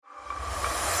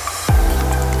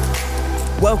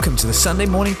Welcome to the Sunday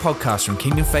morning podcast from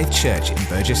Kingdom Faith Church in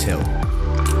Burgess Hill.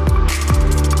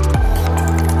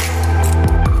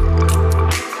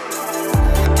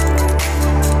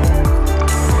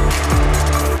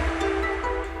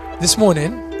 This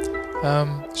morning,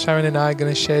 Sharon and I are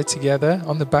going to share together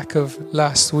on the back of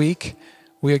last week.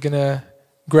 We are going to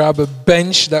grab a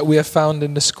bench that we have found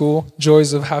in the school,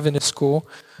 joys of having a school,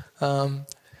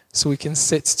 so we can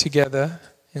sit together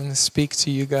and speak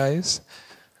to you guys.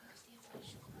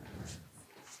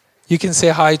 You can say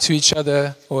hi to each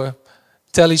other or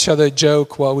tell each other a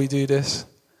joke while we do this.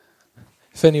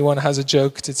 If anyone has a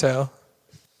joke to tell.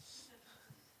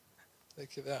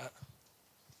 Look at that.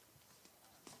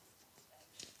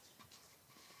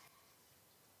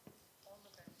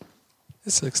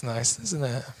 This looks nice, doesn't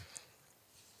it?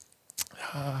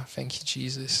 Thank you,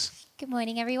 Jesus. Good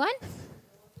morning, everyone.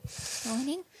 Good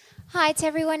morning. Hi to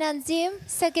everyone on Zoom.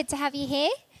 So good to have you here.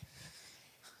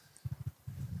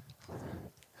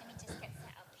 Let me just get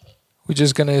set up here. We're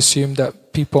just going to assume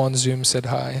that people on Zoom said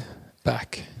hi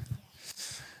back,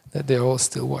 that they're all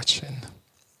still watching.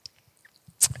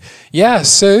 Yeah,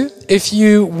 so if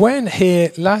you weren't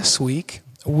here last week,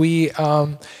 we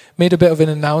made a bit of an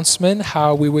announcement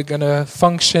how we were going to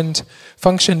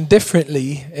function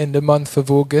differently in the month of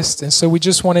August. And so we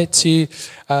just wanted to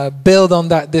build on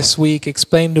that this week,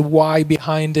 explain the why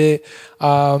behind it,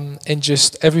 and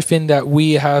just everything that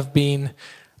we have been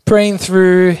praying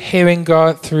through, hearing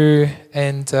God through.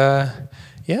 And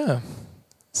yeah,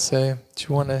 so do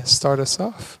you want to start us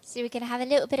off? So we're going to have a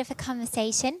little bit of a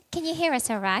conversation. Can you hear us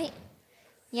all right?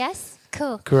 Yes?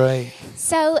 Cool. Great.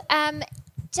 So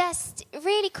just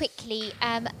really quickly,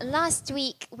 last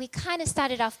week we kind of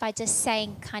started off by just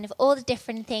saying kind of all the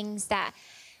different things that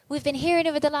we've been hearing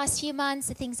over the last few months,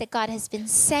 the things that God has been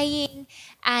saying,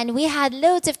 and we had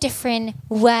loads of different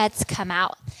words come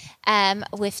out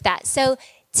with that. So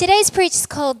today's preach is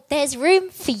called There's Room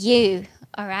for You.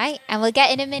 All right, and we'll get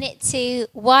in a minute to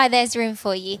why there's room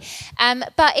for you.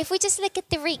 But if we just look at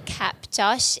the recap,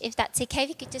 Josh, if that's okay, if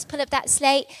you could just pull up that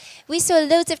slate. We saw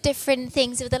loads of different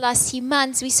things over the last few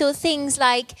months. We saw things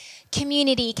like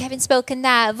community, Kevin spoke on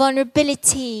that,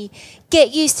 vulnerability,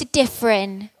 get used to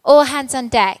different, all hands on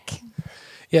deck.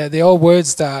 Yeah, they're all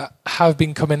words that have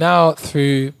been coming out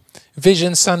through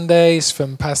Vision Sundays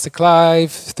from Pastor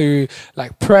Clive, through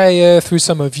like prayer, through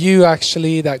some of you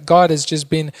actually, that God has just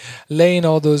been laying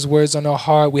all those words on our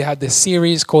heart. We had this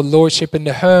series called Lordship in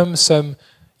the Home some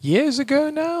years ago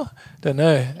now. Don't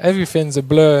know, everything's a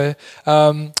blur,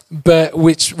 but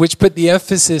which put the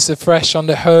emphasis afresh on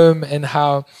the home and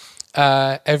how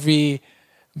every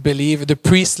believer, the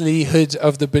priestlyhood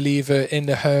of the believer in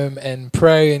the home, and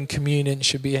prayer and communion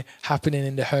should be happening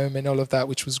in the home and all of that,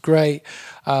 which was great.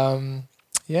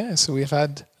 Yeah, so we've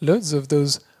had loads of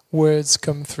those words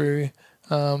come through.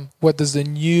 What does the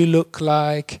new look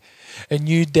like? A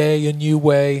new day, a new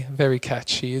way. Very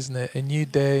catchy, isn't it? A new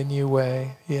day, a new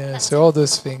way. Yeah, so all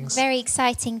those things. Very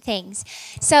exciting things.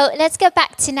 So let's go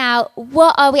back to now,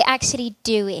 what are we actually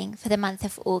doing for the month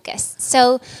of August?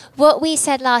 So what we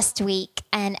said last week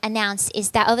and announced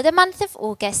is that over the month of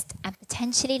August and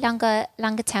potentially longer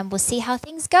term, we'll see how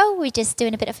things go. We're just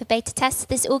doing a bit of a beta test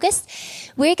this August.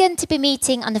 We're going to be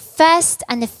meeting on the 1st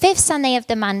and the 5th Sunday of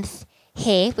the month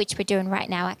here, which we're doing right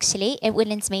now actually, at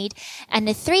Woodlands Mead. And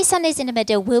the 3 Sundays in the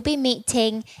middle, we'll be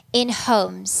meeting in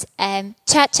homes,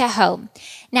 church at home.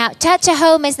 Now, church at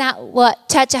home is not what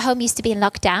church at home used to be in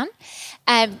lockdown.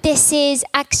 This is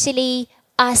actually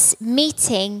us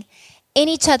meeting in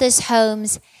each other's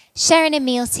homes, sharing a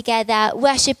meal together,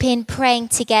 worshiping, praying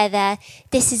together.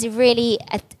 This is really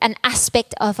an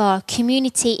aspect of our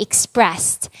community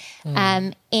expressed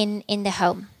in the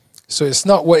home. So it's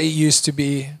not what it used to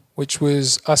be, which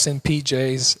was us in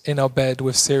PJs in our bed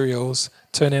with cereals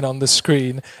turning on the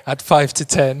screen at 5 to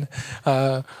 10.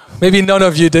 Maybe none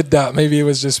of you did that. Maybe it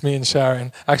was just me and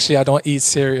Sharon. Actually, I don't eat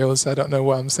cereals. I don't know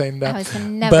why I'm saying that. I was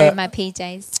never in my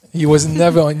PJs. You was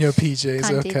never on your PJs,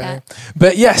 Can't okay. do that.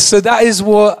 But yes, so that is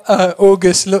what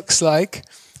August looks like.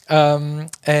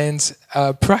 And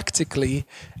practically,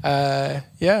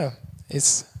 yeah,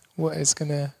 it's what it's going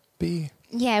to be.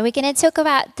 Yeah, we're going to talk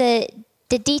about the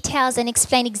details and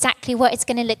explain exactly what it's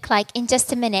going to look like in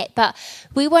just a minute. But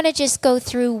we want to just go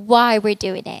through why we're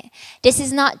doing it. This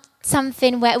is not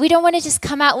something where we don't want to just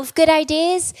come out with good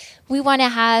ideas. We want to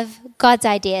have God's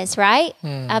ideas, right?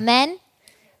 Amen?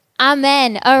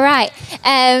 Amen. All right.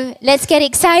 Let's get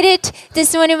excited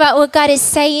this morning about what God is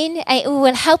saying. It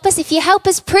will help us. If you help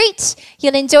us preach,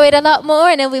 you'll enjoy it a lot more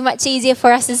and it'll be much easier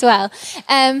for us as well.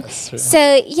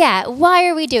 So, yeah, why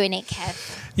are we doing it,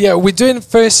 Kev? Yeah, we're doing it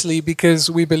firstly because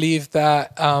we believe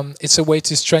that it's a way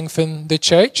to strengthen the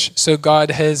church. So God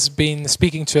has been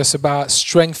speaking to us about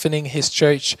strengthening his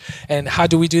church. And how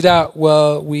do we do that?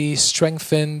 Well, we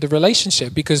strengthen the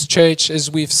relationship, because church, as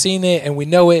we've seen it and we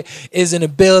know it, isn't a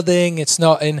building. It's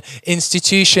not an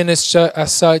institution as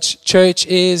such. Church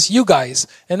is you guys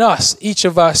and us. Each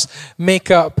of us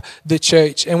make up the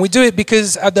church. And we do it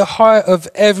because at the heart of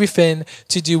everything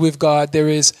to do with God, there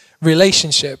is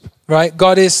relationship, right?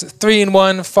 God is 3 in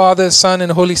 1, Father, Son,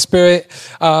 and Holy Spirit.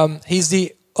 He's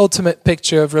the ultimate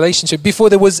picture of relationship.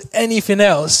 Before there was anything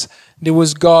else, there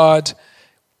was God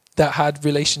that had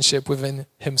relationship within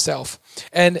himself.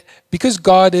 And because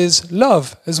God is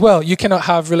love as well, you cannot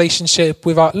have relationship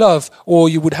without love, or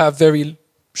you would have very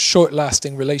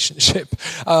short-lasting relationship.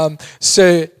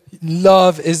 So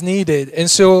love is needed. And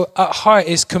so at heart,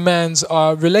 his commands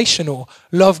are relational.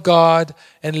 Love God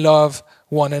and love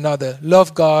one another.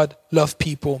 Love God, love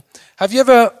people. Have you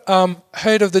ever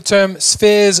heard of the term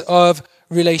spheres of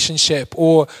relationship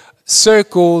or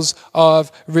circles of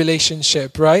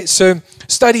relationship, right? So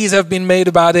studies have been made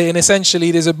about it, and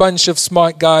essentially there's a bunch of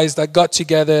smart guys that got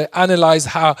together, analyzed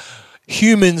how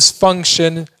humans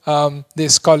function.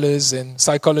 There's scholars and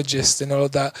psychologists and all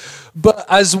of that. But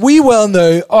as we well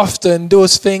know, often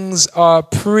those things are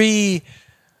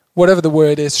whatever the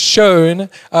word is, shown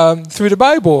through the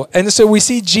Bible. And so we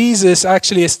see Jesus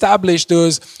actually establish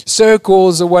those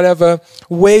circles or whatever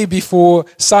way before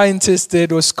scientists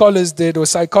did or scholars did or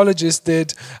psychologists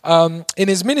did in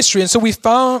his ministry. And so we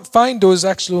find those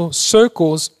actual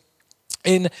circles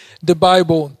in the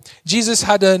Bible. Jesus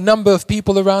had a number of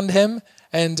people around him,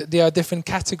 and there are different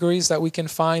categories that we can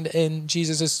find in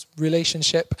Jesus'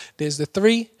 relationship. There's the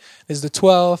 3, there's the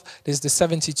 12, there's the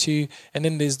 72, and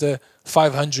then there's the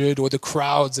 500, or the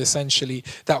crowds essentially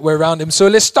that were around him. So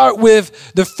let's start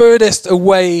with the furthest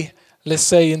away, let's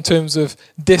say in terms of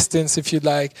distance, if you'd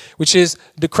like, which is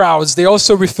the crowds. They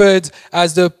also referred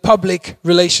as the public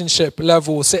relationship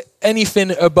level. So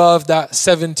anything above that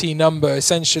 70 number,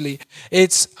 essentially.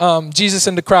 It's Jesus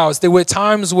and the crowds. There were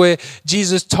times where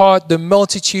Jesus taught the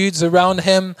multitudes around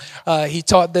him. He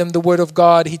taught them the word of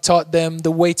God. He taught them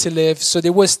the way to live. So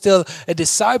there was still a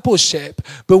discipleship,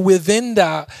 but within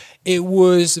that, it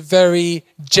was very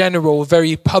general,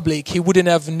 very public. He wouldn't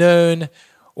have known,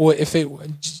 or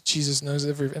Jesus knows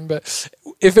everything, but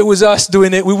if it was us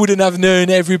doing it, we wouldn't have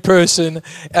known every person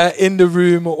in the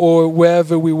room or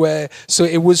wherever we were. So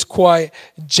it was quite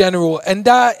general. And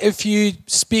that, if you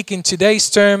speak in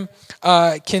today's terms,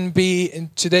 can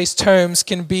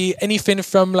be anything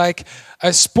from like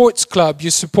a sports club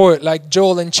you support, like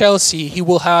Joel and Chelsea. He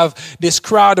will have this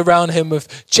crowd around him of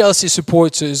Chelsea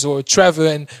supporters, or Trevor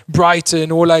and Brighton,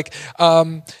 or like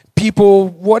people,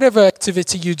 whatever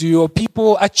activity you do, or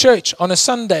people at church on a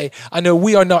Sunday. I know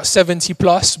we are not 70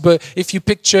 plus, but if you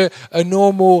picture a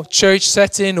normal church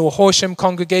setting or Horsham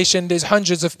congregation, there's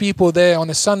hundreds of people there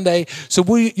on a Sunday. So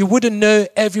you wouldn't know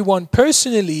everyone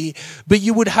personally, but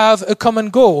you would have a common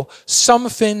goal,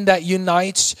 something that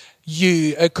unites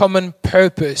you, a common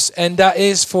purpose. And that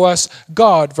is for us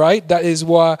God, right? That is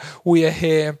why we are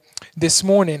here this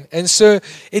morning. And so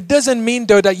it doesn't mean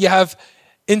though that you have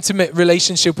intimate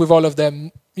relationship with all of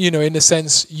them, in a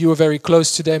sense you are very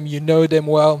close to them, you know them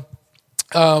well.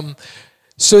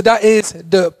 So that is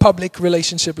the public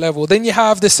relationship level. Then you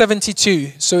have the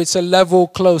 72, so it's a level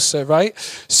closer, right?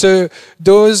 So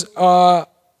those are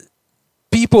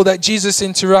people that Jesus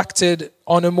interacted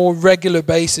on a more regular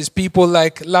basis, people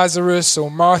like Lazarus or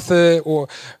Martha or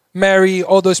Mary,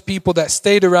 all those people that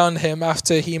stayed around him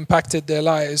after he impacted their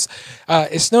lives.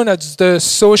 It's known as the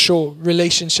social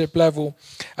relationship level.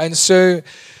 And so,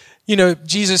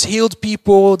 Jesus healed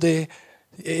people,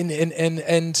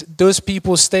 and those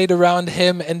people stayed around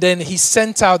him, and then he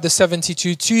sent out the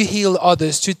 72 to heal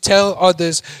others, to tell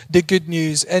others the good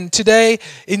news. And today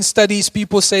in studies,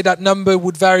 people say that number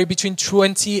would vary between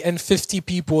 20 and 50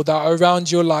 people that are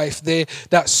around your life. They're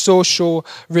that social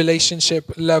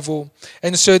relationship level.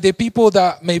 And so they're people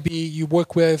that maybe you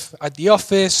work with at the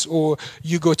office, or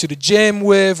you go to the gym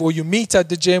with, or you meet at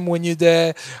the gym when you're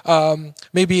there.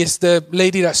 Maybe it's the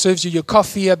lady that serves you your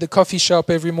coffee at the coffee shop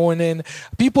every morning.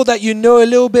 People that you know a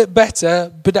little bit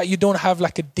better, but that you don't have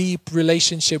like a deep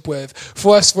relationship with.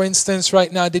 For us, for instance,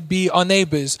 right now, they'd be our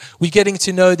neighbors. We're getting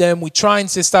to know them. We're trying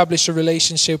to establish a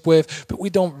relationship with, but we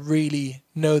don't really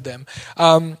know them.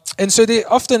 And so they're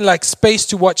often like space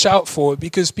to watch out for,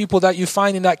 because people that you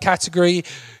find in that category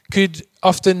could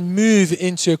often move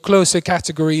into a closer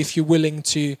category if you're willing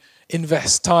to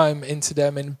invest time into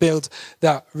them and build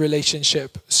that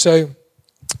relationship. So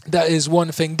that is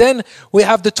one thing. Then we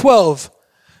have the 12.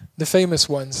 the famous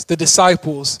ones, the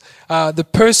disciples, the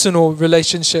personal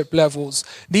relationship levels.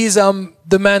 These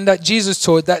the man that Jesus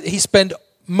taught, that he spent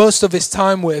most of his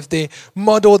time with. They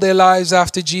model their lives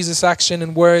after Jesus' action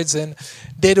and words, and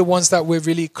they're the ones that were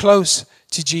really close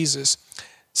to Jesus.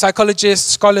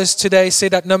 Psychologists, scholars today say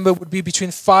that number would be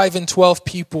between 5 and 12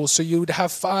 people. So you would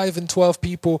have 5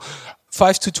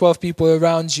 to 12 people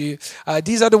around you.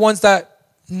 These are the ones that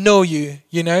know you,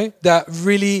 that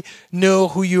really know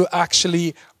who you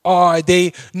actually are.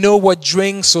 They know what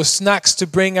drinks or snacks to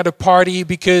bring at a party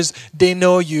because they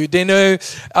know you. They know,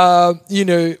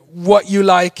 what you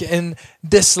like and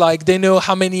dislike. They know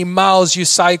how many miles you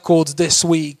cycled this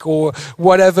week or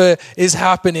whatever is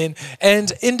happening.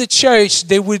 And in the church,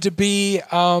 there would be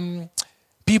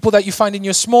people that you find in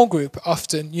your small group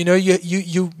often.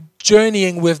 You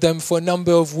journeying with them for a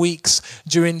number of weeks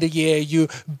during the year. You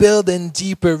build a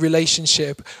deeper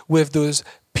relationship with those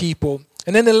people.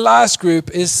 And then the last group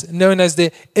is known as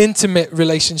the intimate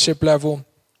relationship level.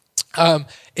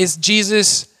 It's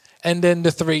Jesus and then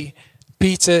the three,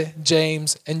 Peter,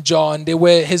 James, and John. They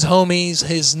were his homies,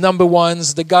 his number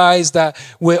ones, the guys that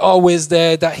were always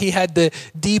there, that he had the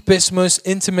deepest, most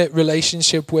intimate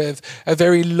relationship with, a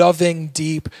very loving,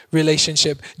 deep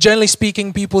relationship. Generally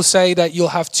speaking, people say that you'll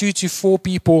have 2 to 4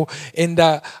 people in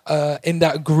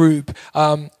that group.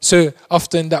 So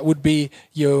often that would be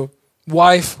your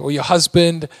wife or your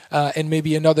husband, and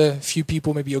maybe another few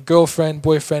people, maybe your girlfriend,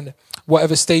 boyfriend,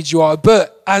 whatever stage you are.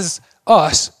 But as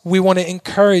us, we want to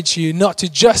encourage you not to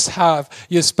just have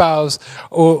your spouse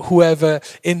or whoever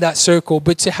in that circle,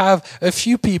 but to have a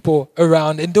few people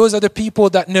around. And those are the people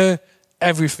that know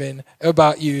everything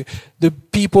about you. The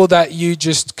people that you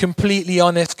just completely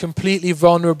honest, completely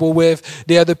vulnerable with.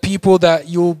 They are the people that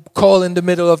you'll call in the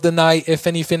middle of the night if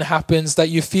anything happens, that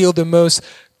you feel the most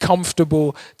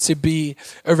comfortable to be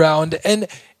around. And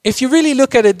if you really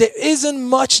look at it, there isn't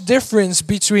much difference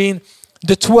between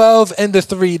the 12 and the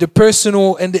 3, the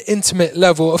personal and the intimate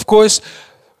level. Of course,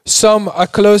 some are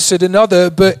closer than others,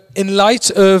 but in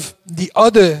light of the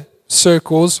other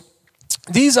circles,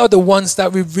 these are the ones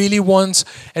that we really want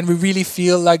and we really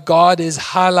feel like God is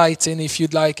highlighting, if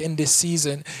you'd like, in this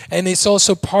season. And it's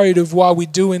also part of why we're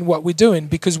doing what we're doing,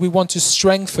 because we want to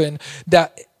strengthen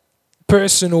that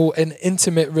personal and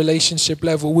intimate relationship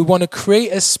level. We want to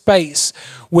create a space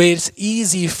where it's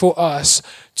easy for us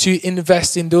to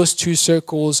invest in those 2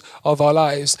 circles of our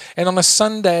lives. And on a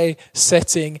Sunday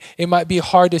setting, it might be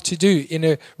harder to do in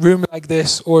a room like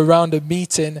this or around a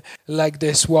meeting like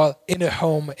this, while in a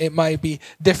home it might be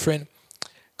different.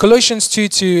 Colossians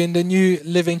 2:2 in the New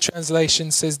Living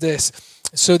Translation says this.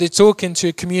 So they're talking to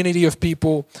a community of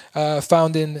people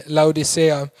found in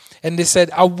Laodicea. And they said,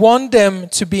 I want them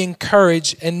to be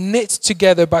encouraged and knit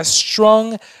together by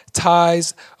strong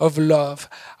ties of love.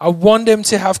 I want them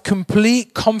to have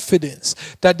complete confidence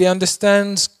that they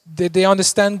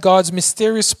understand God's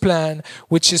mysterious plan,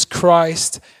 which is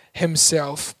Christ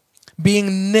himself.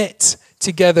 Being knit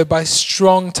together by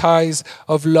strong ties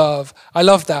of love. I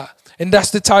love that. And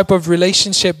that's the type of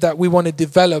relationship that we want to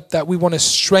develop, that we want to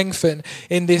strengthen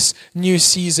in this new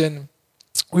season.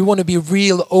 We want to be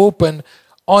real, open,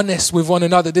 honest with one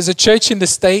another. There's a church in the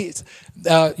States,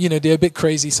 they're a bit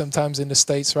crazy sometimes in the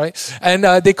States, right? And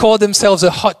they call themselves a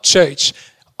hot church.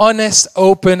 Honest,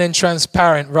 open, and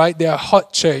transparent, right? They're a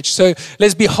hot church. So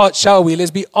let's be hot, shall we? Let's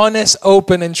be honest,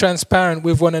 open, and transparent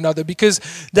with one another, because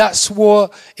that's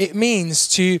what it means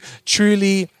to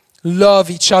truly love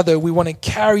each other. We want to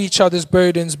carry each other's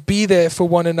burdens, be there for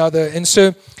one another. And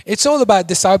so it's all about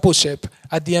discipleship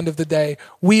at the end of the day.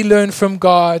 We learn from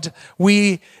God.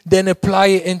 We then apply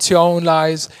it into our own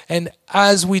lives. And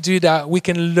as we do that, we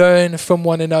can learn from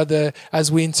one another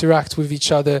as we interact with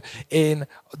each other in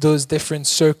those different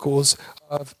circles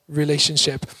of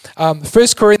relationship. 1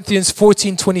 Corinthians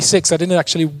 14:26. I didn't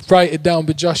actually write it down,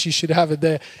 but Josh, you should have it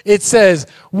there. It says,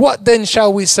 what then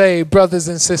shall we say, brothers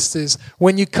and sisters?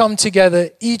 When you come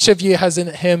together, each of you has in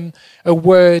him a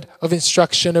word of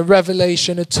instruction, a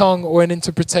revelation, a tongue, or an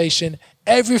interpretation.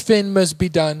 Everything must be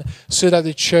done so that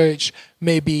the church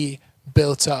may be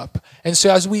built up. And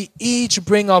so as we each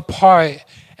bring our part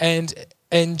and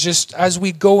just as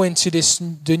we go into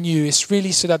the new, it's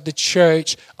really so that the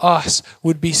church, us,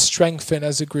 would be strengthened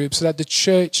as a group, so that the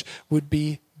church would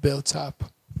be built up.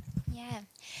 Yeah.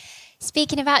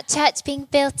 Speaking about church being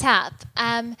built up,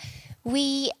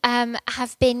 we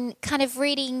have been kind of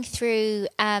reading through,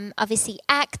 obviously,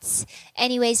 Acts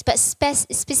anyways, but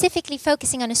specifically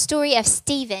focusing on a story of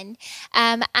Stephen.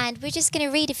 And we're just going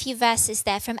to read a few verses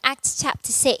there from Acts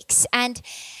chapter 6. And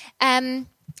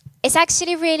it's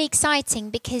actually really exciting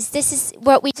because this is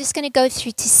what we're just going to go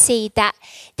through to see that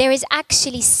there is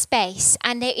actually space,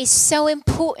 and it is so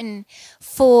important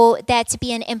for there to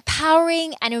be an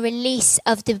empowering and a release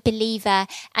of the believer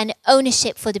and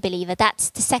ownership for the believer. That's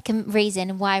the second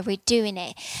reason why we're doing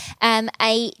it. An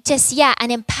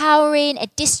empowering, a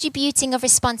distributing of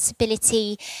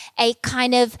responsibility, a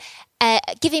kind of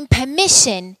giving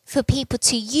permission for people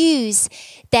to use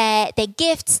their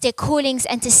gifts, their callings,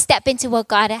 and to step into what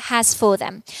God has for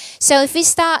them. So if we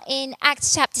start in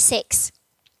Acts chapter 6,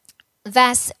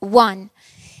 verse 1.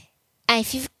 And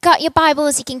if you've got your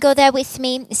Bibles, you can go there with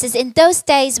me. It says, in those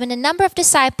days when the number of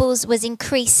disciples was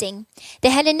increasing, the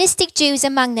Hellenistic Jews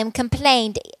among them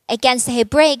complained against the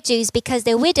Hebraic Jews because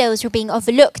their widows were being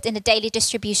overlooked in the daily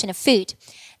distribution of food.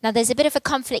 Now there's a bit of a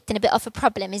conflict and a bit of a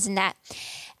problem, isn't there?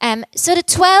 So the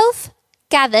 12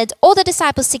 gathered all the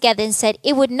disciples together and said,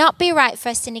 it would not be right for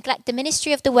us to neglect the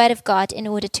ministry of the word of God in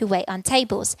order to wait on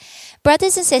tables.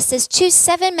 Brothers and sisters, choose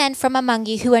 7 men from among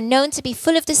you who are known to be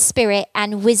full of the Spirit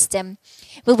and wisdom.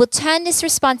 We will turn this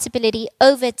responsibility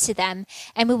over to them,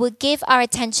 and we will give our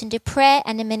attention to prayer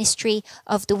and the ministry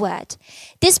of the word.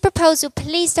 This proposal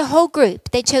pleased the whole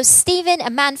group. They chose Stephen, a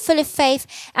man full of faith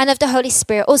and of the Holy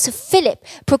Spirit, also Philip,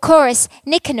 Prochorus,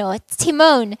 Nicanor,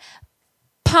 Timon,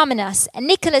 Parmenas, and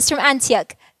Nicholas from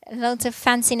Antioch. Lots of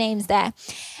fancy names there.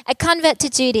 A convert to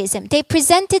Judaism. They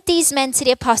presented these men to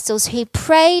the apostles, who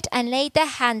prayed and laid their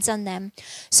hands on them.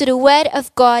 So the word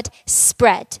of God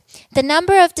spread. The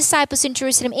number of disciples in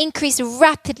Jerusalem increased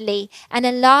rapidly, and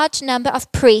a large number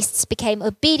of priests became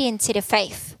obedient to the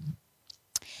faith.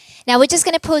 Now we're just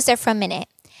going to pause there for a minute.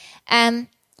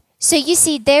 So you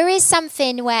see, there is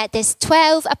something where there's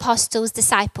 12 apostles,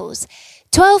 disciples.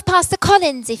 12 Pastor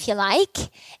Collins, if you like,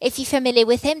 if you're familiar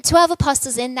with him, 12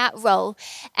 apostles in that role.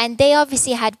 And they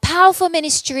obviously had powerful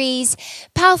ministries,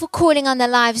 powerful calling on their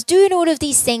lives, doing all of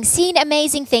these things, seeing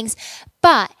amazing things.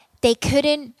 But they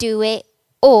couldn't do it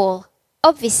all,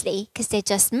 obviously, because they're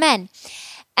just men.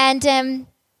 And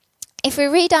if we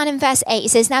read on in verse 8, it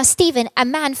says, now Stephen, a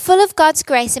man full of God's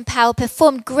grace and power,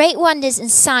 performed great wonders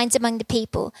and signs among the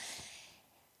people.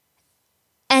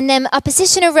 And then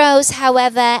opposition arose,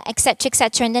 however, etc.,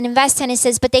 etc. And then in verse 10 it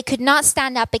says, but they could not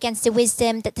stand up against the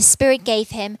wisdom that the Spirit gave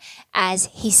him as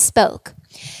he spoke.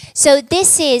 So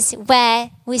this is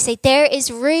where we say there is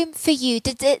room for you.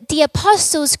 The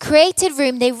apostles created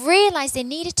room. They realized they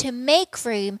needed to make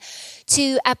room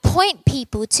to appoint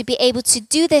people to be able to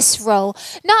do this role.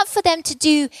 Not for them to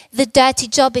do the dirty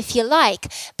job, if you like,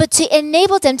 but to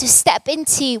enable them to step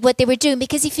into what they were doing.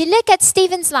 Because if you look at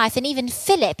Stephen's life and even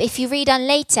Philip, if you read on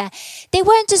later, they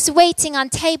weren't just waiting on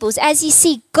tables. As you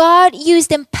see, God used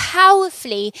them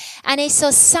powerfully, and they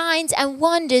saw signs and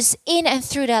wonders in and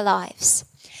through their lives.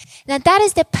 Now that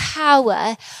is the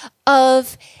power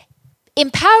of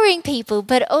empowering people,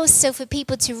 but also for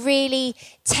people to really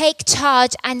take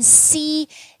charge and see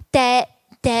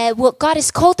what God has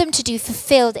called them to do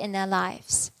fulfilled in their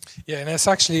lives. Yeah, and that's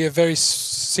actually a very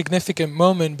significant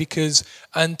moment, because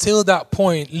until that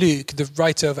point, Luke, the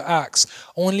writer of Acts,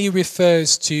 only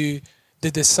refers to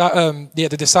the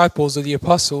disciples or the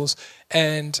apostles,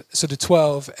 and so the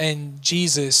 12, and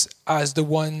Jesus as the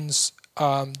ones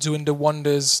doing the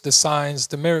wonders, the signs,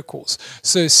 the miracles.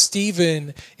 So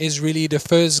Stephen is really the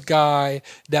first guy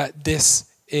that this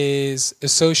is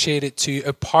associated to,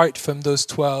 apart from those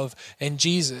 12 and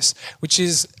Jesus, which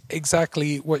is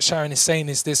exactly what Sharon is saying,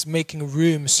 is this making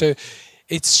room. So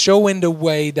it's showing the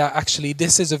way that actually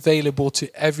this is available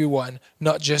to everyone,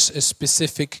 not just a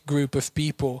specific group of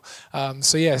people.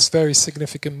 So yeah, it's a very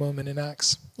significant moment in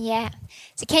Acts. Yeah.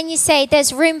 So can you say,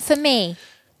 there's room for me?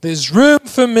 There's room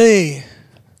for me.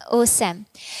 Awesome.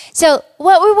 So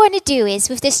what we want to do is,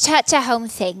 with this church at home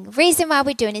thing, reason why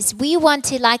we're doing is we want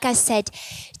to, like I said,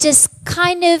 just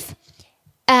kind of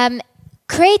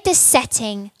create this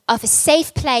setting of a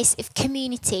safe place of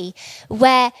community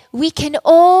where we can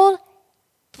all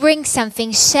bring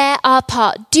something, share our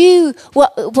part, do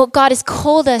what God has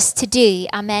called us to do.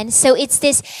 Amen. So it's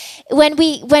this, when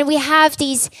we have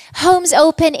these homes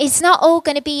open, it's not all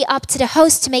going to be up to the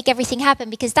host to make everything happen,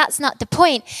 because that's not the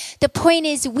point. The point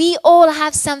is we all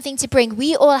have something to bring.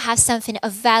 We all have something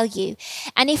of value.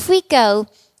 And if we go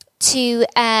to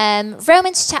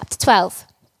Romans chapter 12,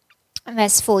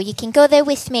 verse 4, you can go there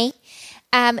with me.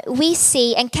 We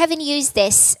see, and Kevin used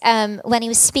this when he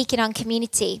was speaking on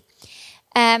community.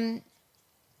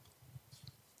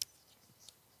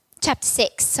 Chapter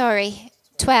 6,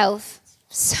 12.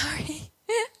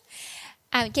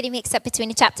 I'm getting mixed up between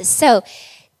the chapters. So,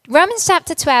 Romans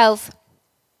chapter 12,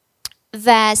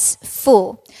 verse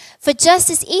 4. For just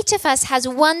as each of us has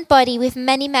one body with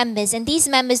many members, and these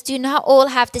members do not all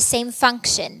have the same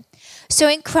function, so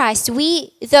in Christ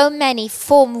we, though many,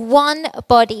 form one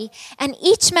body, and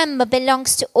each member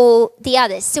belongs to all the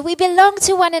others. So we belong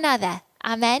to one another.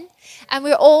 Amen. And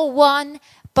we're all one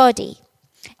body.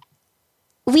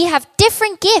 We have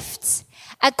different gifts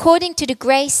according to the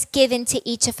grace given to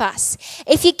each of us.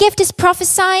 If your gift is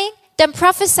prophesying, then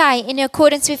prophesy in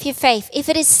accordance with your faith. If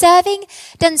it is serving,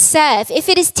 then serve. If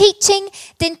it is teaching,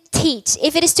 then teach.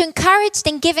 If it is to encourage,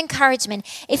 then give encouragement.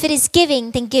 If it is giving,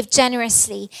 then give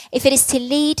generously. If it is to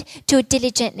lead, do it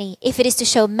diligently. If it is to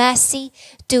show mercy,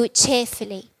 do it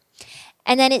cheerfully.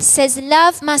 And then it says,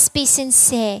 love must be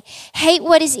sincere. Hate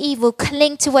what is evil.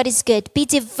 Cling to what is good. Be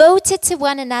devoted to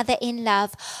one another in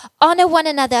love. Honor one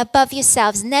another above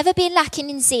yourselves. Never be lacking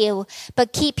in zeal,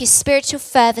 but keep your spiritual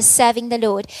fervor serving the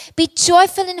Lord. Be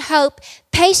joyful in hope,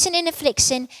 patient in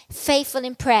affliction, faithful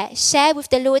in prayer. Share with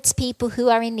the Lord's people who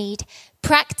are in need.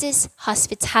 Practice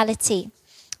hospitality.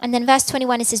 And then verse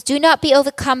 21, it says, do not be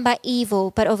overcome by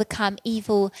evil, but overcome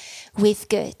evil with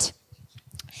good.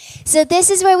 So this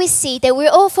is where we see that we're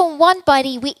all from one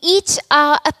body. We each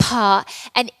are a part,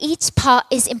 and each part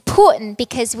is important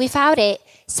because without it,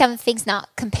 something's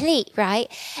not complete, right?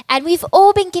 And we've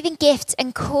all been given gifts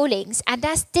and callings, and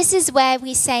this is where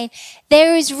we're saying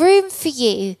there is room for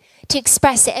you to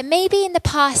express it. And maybe in the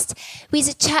past, we as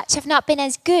a church have not been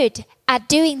as good at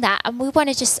doing that, and we want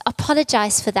to just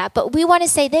apologize for that. But we want to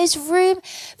say there's room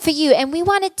for you, and we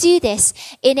want to do this.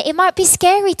 It might be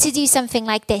scary to do something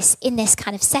like this in this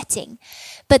kind of setting,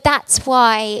 but that's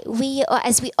why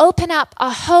as we open up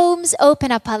our homes,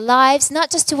 open up our lives,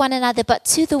 not just to one another, but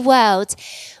to the world,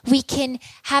 we can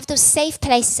have those safe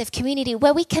places of community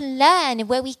where we can learn,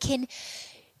 where we can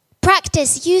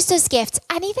practice, use those gifts,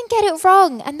 and even get it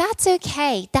wrong. And that's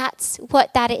okay. That's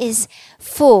what that is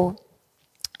for.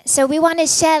 So we want to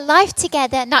share life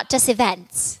together, not just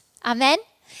events. Amen?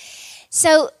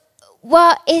 So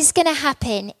what is going to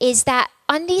happen is that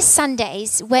on these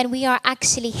Sundays, when we are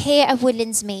actually here at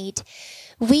Woodlands Mead,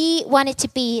 we want it to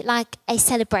be like a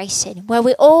celebration where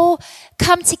we all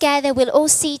come together, we'll all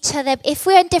see each other. If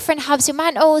we're in different hubs, we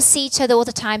might not all see each other all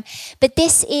the time, but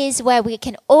this is where we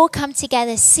can all come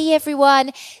together, see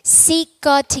everyone, seek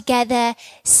God together,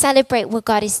 celebrate what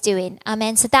God is doing.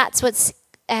 Amen. So that's what's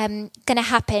going to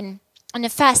happen on the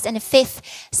 1st and the 5th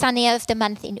Sunday of the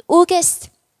month in August.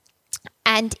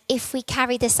 And if we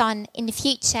carry this on in the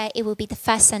future, it will be the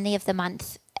first Sunday of the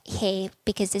month here,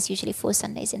 because there's usually 4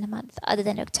 Sundays in a month, other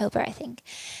than October, I think.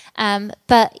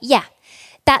 But yeah,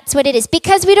 that's what it is.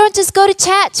 Because we don't just go to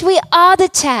church, we are the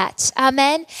church.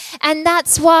 Amen. And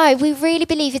that's why we really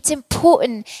believe it's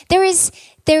important. There is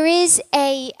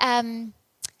a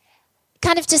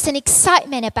kind of just an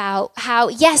excitement about how,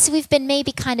 yes, we've been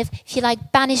maybe kind of, if you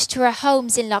like, banished to our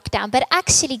homes in lockdown, but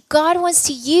actually God wants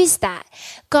to use that.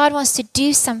 God wants to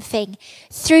do something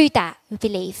through that, we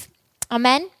believe.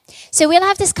 Amen? So we'll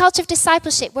have this culture of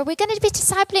discipleship where we're going to be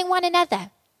discipling one another.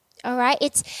 All right?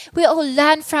 We all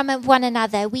learn from one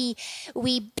another. We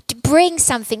bring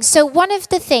something. So one of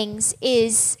the things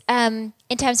is, in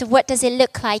terms of what does it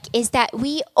look like, is that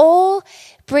we all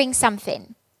bring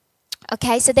something.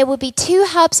 Okay, so there will be 2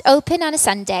 hubs open on a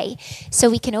Sunday, so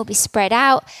we can all be spread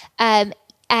out.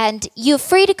 And you're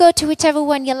free to go to whichever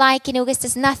one you like. In August,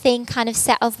 there's nothing kind of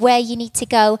set of where you need to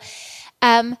go.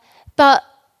 But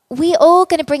we're all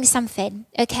going to bring something,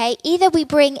 okay? Either we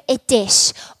bring a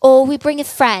dish, or we bring a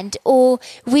friend, or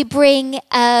we bring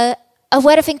a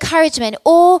word of encouragement,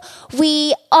 or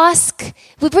we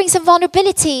bring some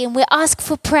vulnerability and we ask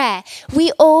for prayer.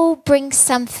 We all bring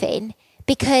something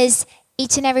because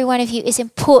each and every one of you is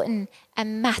important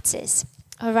and matters.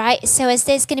 All right. So as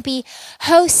there's going to be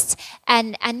hosts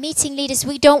and meeting leaders,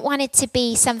 we don't want it to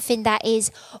be something that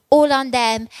is all on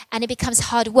them and it becomes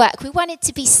hard work. We want it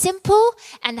to be simple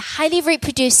and highly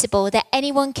reproducible, that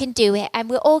anyone can do it. And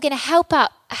we're all going to help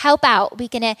out. We're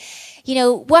going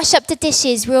to, wash up the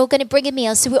dishes. We're all going to bring a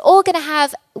meal. So we're all going to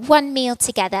have one meal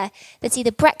together. That's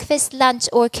either breakfast, lunch,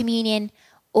 or communion,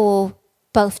 or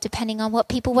both, depending on what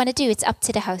people want to do. It's up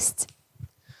to the host.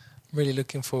 I'm really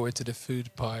looking forward to the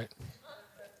food part.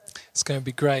 It's going to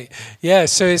be great. Yeah,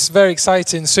 so it's very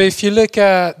exciting. So if you look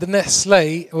at the next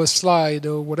slide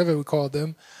or whatever we call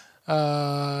them,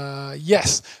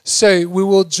 yes. So we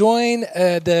will join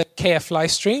the KF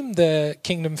live stream, the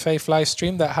Kingdom Faith live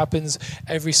stream that happens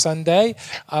every Sunday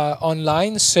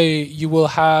online. So you will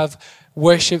have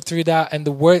worship through that and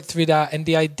the word through that. And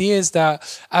the idea is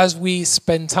that as we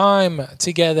spend time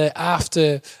together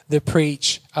after the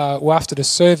preach or after the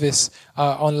service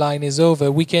online is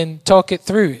over, we can talk it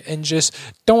through and just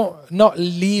not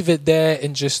leave it there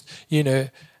and just,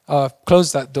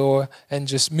 close that door and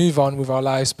just move on with our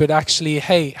lives, but actually,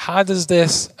 hey, how does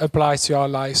this apply to our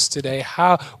lives today?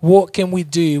 What can we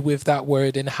do with that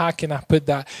word, and how can I put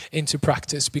that into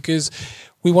practice? Because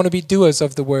we want to be doers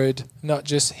of the word, not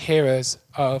just hearers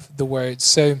of the word.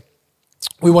 So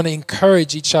we want to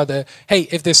encourage each other. Hey,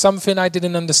 if there's something I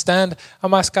didn't understand, I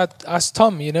might ask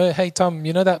Tom, hey, Tom,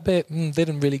 that bit,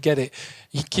 didn't really get it.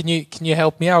 Can you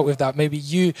help me out with that? Maybe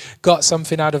you got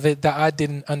something out of it that I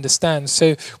didn't understand.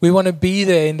 So we want to be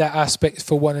there in that aspect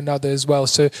for one another as well.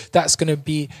 So that's going to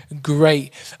be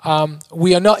great.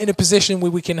 We are not in a position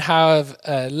where we can have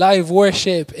live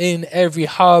worship in every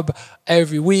hub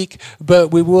every week,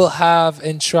 but we will have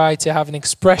and try to have an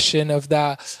expression of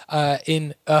that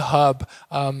in a hub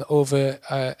over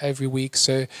every week.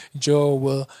 So Joe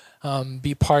will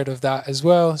be part of that as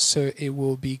well. So it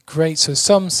will be great. So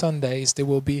some Sundays there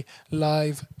will be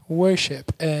live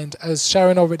worship. And as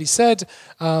Sharon already said,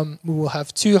 we will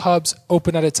have 2 hubs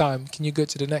open at a time. Can you go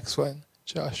to the next one,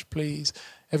 Josh, please?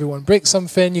 Everyone break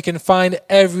something. You can find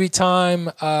every time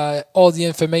all the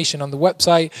information on the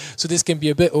website. So this can be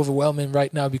a bit overwhelming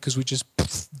right now because we're just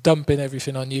dumping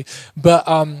everything on you. But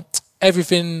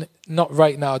everything, not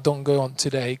right now, don't go on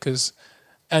today because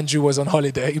Andrew was on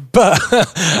holiday.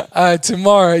 But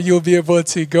tomorrow you'll be able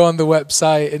to go on the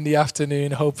website in the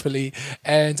afternoon, hopefully,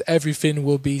 and everything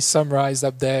will be summarized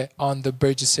up there on the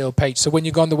Burgess Hill page. So when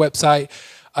you go on the website,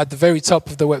 at the very top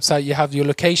of the website, you have your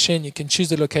location. You can choose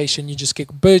the location. You just click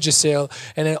Burgess Hill,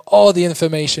 and then all the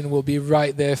information will be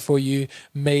right there for you,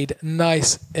 made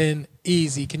nice and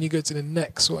easy. Can you go to the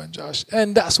next one, Josh?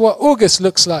 And that's what August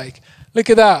looks like. Look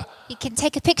at that. You can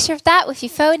take a picture of that with your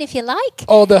phone if you like.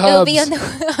 All the hubs. It'll be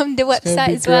on the website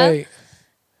as well. Great.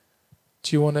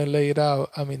 Do you want to lay it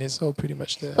out? I mean, it's all pretty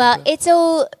much there. Well, it's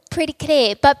all pretty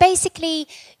clear. But basically,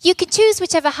 you can choose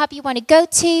whichever hub you want to go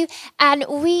to. And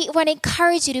we want to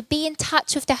encourage you to be in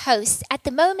touch with the host. At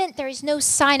the moment, there is no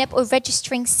sign-up or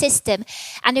registering system.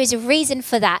 And there's a reason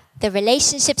for that. The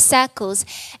relationship circles.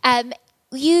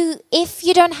 If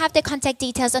you don't have the contact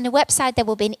details on the website, there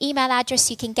will be an email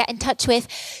address you can get in touch with.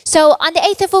 So on the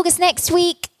 8th of August next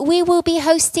week, we will be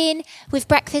hosting with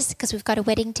breakfast because we've got a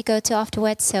wedding to go to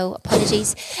afterwards, so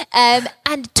apologies. And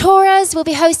Torahs will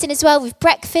be hosting as well with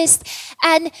breakfast.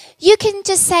 And you can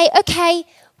just say, okay,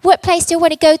 what place do you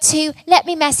want to go to? Let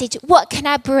me message. What can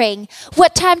I bring?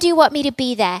 What time do you want me to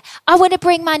be there? I want to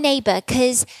bring my neighbor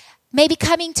because maybe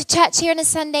coming to church here on a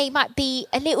Sunday might be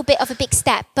a little bit of a big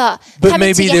step, but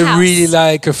maybe they house, really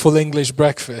like a full English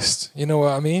breakfast. You know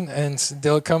what I mean? And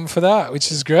they'll come for that,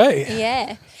 which is great.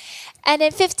 Yeah. And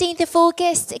then 15th of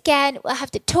August, again, we'll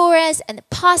have the Torahs and the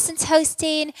Parsons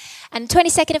hosting. And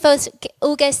 22nd of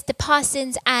August, the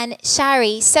Parsons and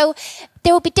Shari. So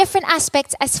there will be different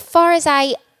aspects as far as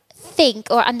I think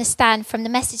or understand from the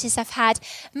messages I've had.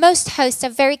 Most hosts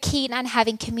are very keen on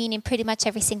having communion pretty much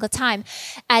every single time.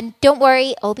 And don't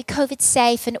worry, it'll be COVID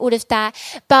safe and all of that.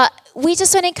 But we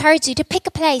just want to encourage you to pick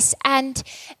a place. And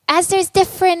as there's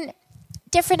different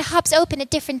hubs open at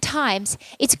different times,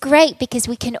 it's great because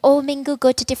we can all mingle,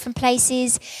 go to different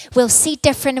places. We'll see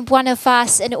different one of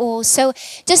us and all. So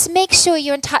just make sure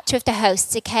you're in touch with the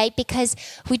hosts, okay? Because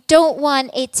we don't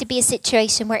want it to be a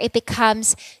situation where it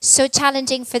becomes so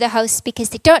challenging for the hosts because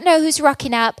they don't know who's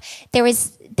rocking up.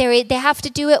 They have to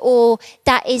do it all.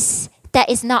 That is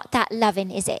not that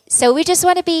loving, is it? So we just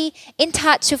want to be in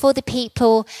touch with all the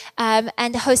people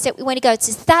and the hosts that we want to go to.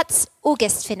 So that's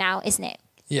August for now, isn't it?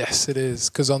 Yes, it is.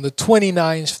 Because on the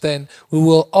 29th, then, we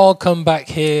will all come back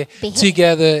here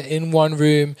together in one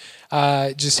room,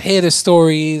 just hear the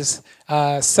stories,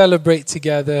 celebrate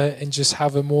together, and just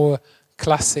have a more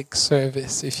classic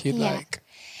service, if you like.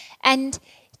 And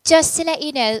just to let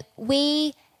you know,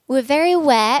 we're very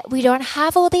aware we don't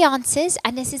have all the answers,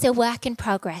 and this is a work in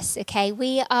progress, okay?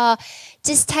 We are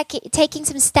just taking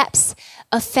some steps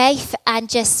of faith and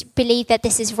just believe that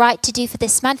this is right to do for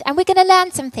this month. And we're going to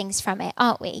learn some things from it,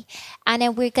 aren't we? And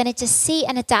then we're going to just see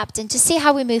and adapt and just see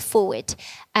how we move forward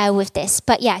with this.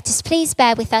 But yeah, just please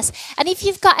bear with us. And if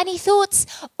you've got any thoughts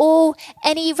or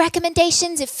any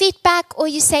recommendations or feedback, or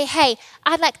you say, hey,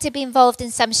 I'd like to be involved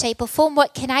in some shape or form,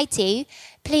 what can I do?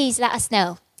 Please let us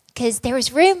know. Because there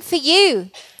is room for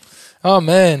you. Oh,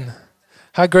 man.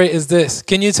 How great is this?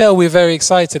 Can you tell we're very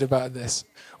excited about this?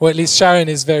 Or at least Sharon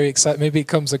is very excited. Maybe it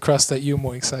comes across that you're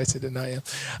more excited than I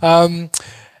am.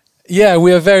 Yeah,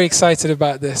 we are very excited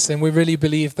about this, and we really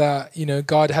believe that,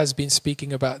 God has been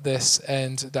speaking about this,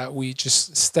 and that we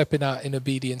just stepping out in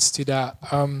obedience to that.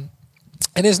 And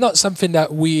it's not something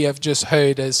that we have just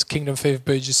heard as Kingdom Faith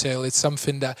Burgess Hill. It's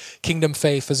something that Kingdom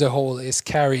Faith as a whole is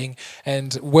carrying,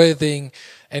 and Worthing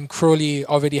and Crawley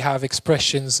already have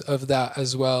expressions of that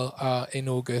as well in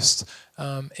August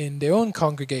in their own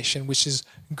congregation, which is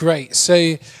great.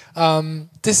 So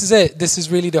this is it. This is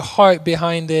really the heart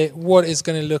behind it, what it's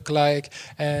going to look like.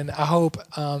 And I hope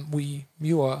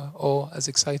you are all as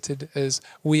excited as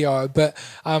we are. But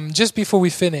just before we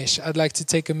finish, I'd like to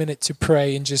take a minute to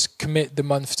pray and just commit the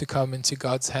month to come into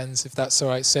God's hands, if that's all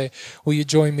right. So will you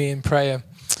join me in prayer?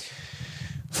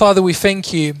 Father, we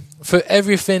thank you for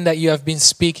everything that you have been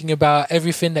speaking about,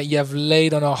 everything that you have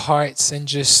laid on our hearts, and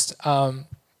just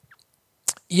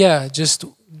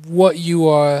what you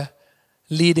are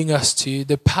leading us to,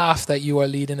 the path that you are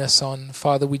leading us on.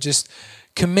 Father, we just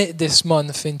commit this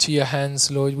month into your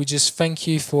hands, Lord. We just thank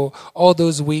you for all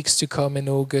those weeks to come in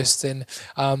August, and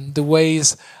the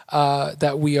ways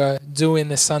that we are doing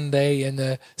the Sunday and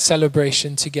the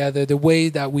celebration together, the way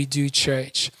that we do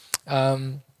church.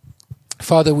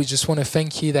 Father, we just want to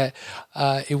thank you that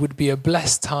it would be a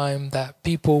blessed time, that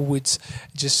people would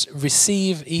just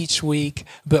receive each week,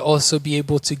 but also be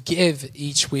able to give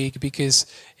each week, because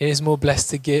it is more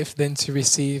blessed to give than to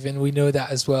receive, and we know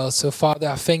that as well. So, Father,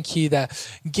 I thank you that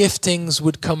giftings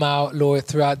would come out, Lord,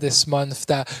 throughout this month,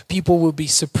 that people will be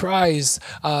surprised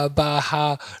by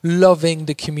how loving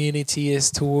the community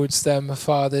is towards them,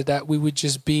 Father, that we would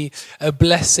just be a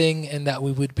blessing and that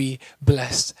we would be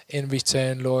blessed in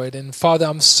return, Lord. And Father,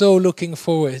 I'm so looking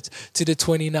forward to the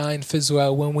 29th as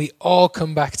well, when we all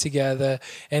come back together,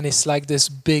 and it's like this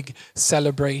big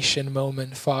celebration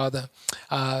moment, Father.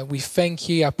 We thank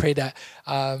you. I pray that,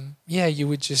 you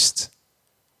would just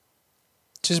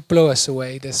blow us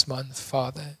away this month,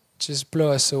 Father. Just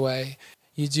blow us away.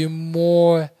 You do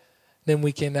more than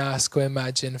we can ask or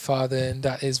imagine, Father, and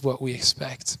that is what we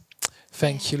expect.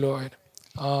 Thank you, Lord.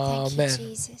 Amen. Thank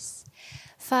you, Jesus.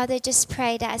 Father, just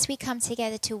pray that as we come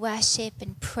together to worship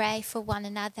and pray for one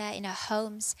another in our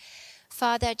homes,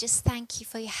 Father, I just thank you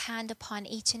for your hand upon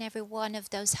each and every one of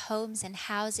those homes and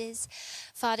houses.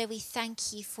 Father, we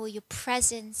thank you for your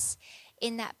presence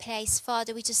in that place.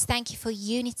 Father, we just thank you for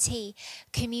unity,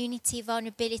 community,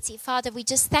 vulnerability. Father, we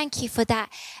just thank you for that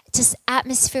just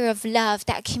atmosphere of love,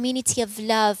 that community of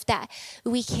love that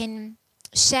we can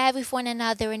share with one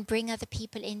another and bring other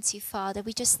people into, Father.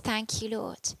 We just thank you,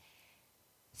 Lord.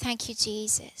 Thank you,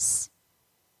 Jesus.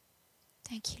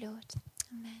 Thank you, Lord.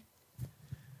 Amen.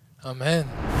 Amen.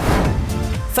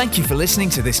 Thank you for listening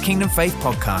to this Kingdom Faith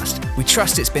podcast. We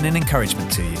trust it's been an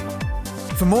encouragement to you.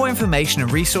 For more information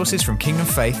and resources from Kingdom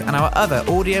Faith and our other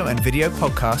audio and video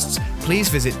podcasts, please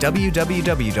visit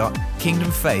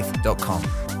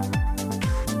www.kingdomfaith.com.